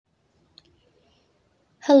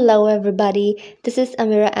Hello, everybody. This is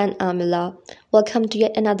Amira and Amila. Welcome to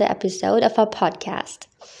yet another episode of our podcast.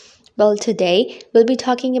 Well, today we'll be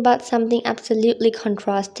talking about something absolutely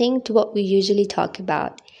contrasting to what we usually talk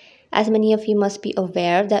about. As many of you must be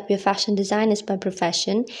aware that we're fashion designers by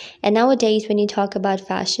profession, and nowadays when you talk about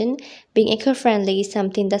fashion, being eco-friendly is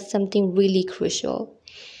something really crucial.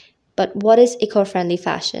 But what is eco friendly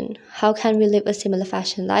fashion? How can we live a similar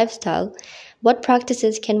fashion lifestyle? What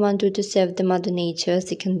practices can one do to serve the Mother Nature,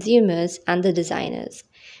 the consumers, and the designers?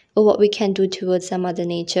 Or what we can do towards our Mother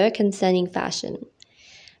Nature concerning fashion?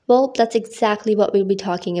 Well, that's exactly what we'll be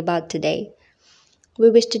talking about today. We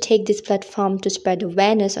wish to take this platform to spread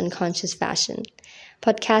awareness on conscious fashion.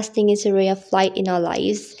 Podcasting is a ray of light in our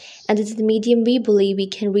lives, and it's the medium we believe we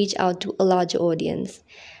can reach out to a larger audience.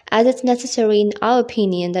 As it's necessary, in our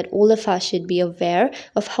opinion, that all of us should be aware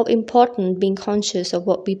of how important being conscious of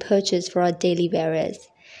what we purchase for our daily wear is.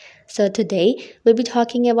 So, today we'll be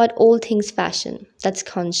talking about all things fashion that's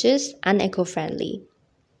conscious and eco friendly.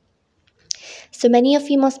 So many of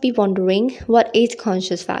you must be wondering, what is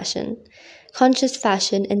conscious fashion? Conscious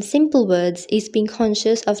fashion, in simple words, is being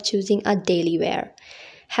conscious of choosing our daily wear.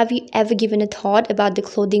 Have you ever given a thought about the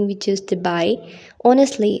clothing we choose to buy?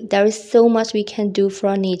 Honestly, there is so much we can do for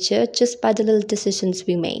our nature just by the little decisions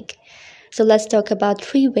we make. So let's talk about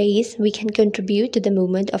 3 ways we can contribute to the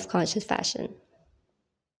movement of conscious fashion.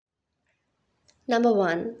 Number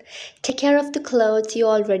 1. Take care of the clothes you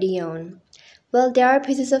already own. Well, there are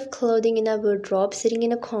pieces of clothing in our wardrobe sitting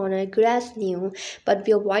in a corner, good as new, but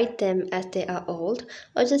we avoid them as they are old,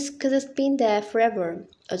 or just because it's been there forever,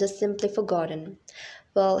 or just simply forgotten.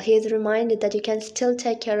 Well, here's a reminder that you can still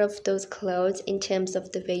take care of those clothes in terms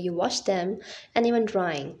of the way you wash them and even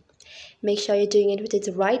drying. Make sure you're doing it with its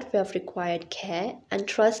right way of required care, and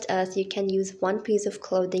trust us, you can use one piece of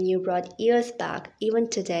clothing you brought years back, even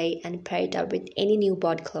today, and pair it up with any new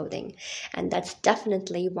bought clothing. And that's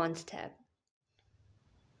definitely one step.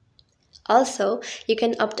 Also, you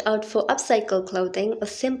can opt out for upcycle clothing or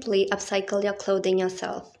simply upcycle your clothing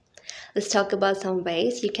yourself. Let's talk about some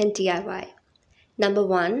ways you can DIY. Number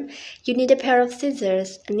 1, you need a pair of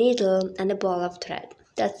scissors, a needle, and a ball of thread.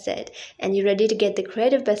 That's it, and you're ready to get the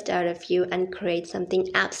creative best out of you and create something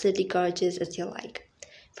absolutely gorgeous as you like.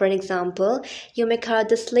 For an example, you may cut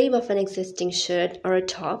the sleeve of an existing shirt or a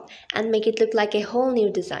top and make it look like a whole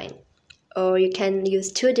new design. Or you can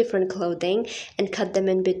use two different clothing and cut them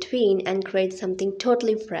in between and create something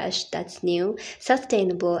totally fresh that's new,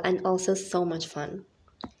 sustainable, and also so much fun.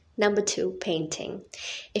 Number 2, painting.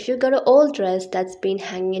 If you've got an old dress that's been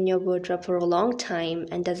hanging in your wardrobe for a long time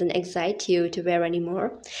and doesn't excite you to wear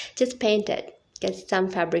anymore, just paint it. Get some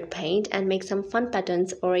fabric paint and make some fun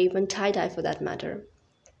patterns or even tie-dye for that matter.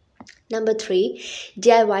 Number 3,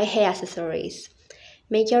 DIY hair accessories.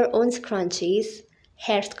 Make your own scrunchies,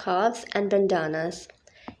 hair scarves, and bandanas.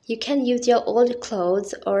 You can use your old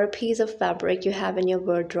clothes or a piece of fabric you have in your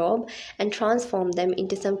wardrobe and transform them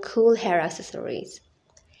into some cool hair accessories.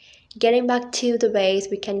 Getting back to the ways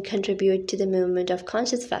we can contribute to the movement of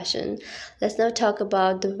conscious fashion, let's now talk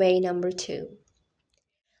about the way number 2.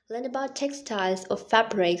 Learn about textiles or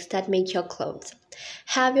fabrics that make your clothes.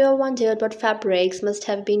 Have you ever wondered what fabrics must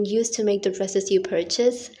have been used to make the dresses you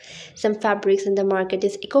purchase? Some fabrics in the market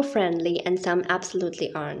is eco-friendly and some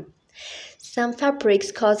absolutely aren't. Some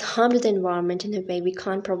fabrics cause harm to the environment in a way we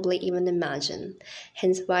can't probably even imagine.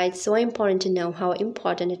 Hence why it's so important to know how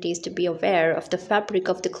important it is to be aware of the fabric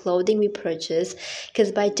of the clothing we purchase,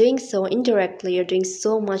 because by doing so indirectly you're doing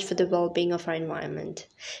so much for the well-being of our environment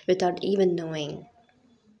without even knowing.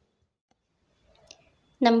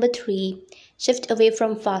 Number 3, shift away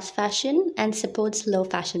from fast fashion and support slow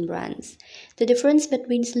fashion brands. The difference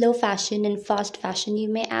between slow fashion and fast fashion, you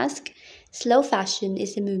may ask? Slow fashion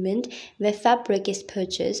is a movement where fabric is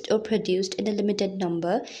purchased or produced in a limited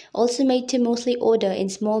number, also made to mostly order in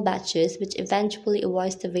small batches, which eventually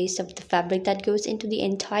avoids the waste of the fabric that goes into the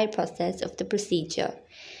entire process of the procedure.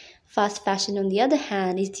 Fast fashion, on the other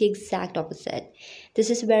hand, is the exact opposite. This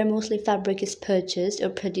is where mostly fabric is purchased or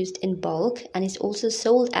produced in bulk and is also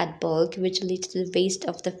sold at bulk, which leads to the waste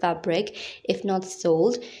of the fabric if not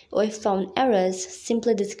sold, or if found errors,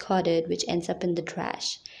 simply discarded, which ends up in the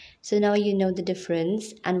trash. So now you know the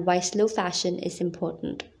difference and why slow fashion is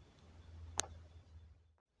important.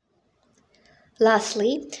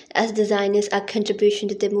 Lastly, as designers, our contribution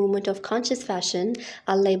to the movement of conscious fashion,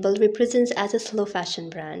 our label represents as a slow fashion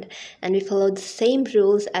brand, and we follow the same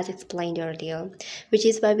rules as explained earlier, which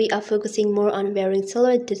is why we are focusing more on wearing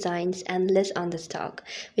silhouette designs and less on the stock,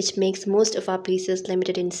 which makes most of our pieces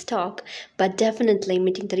limited in stock, but definitely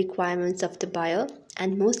meeting the requirements of the buyer,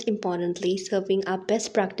 and most importantly, serving our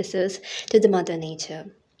best practices to the Mother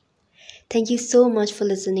Nature. Thank you so much for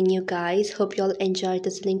listening, you guys. Hope you all enjoyed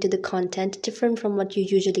listening to the content different from what you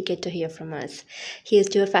usually get to hear from us. Here's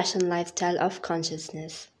to a fashion lifestyle of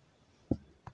consciousness.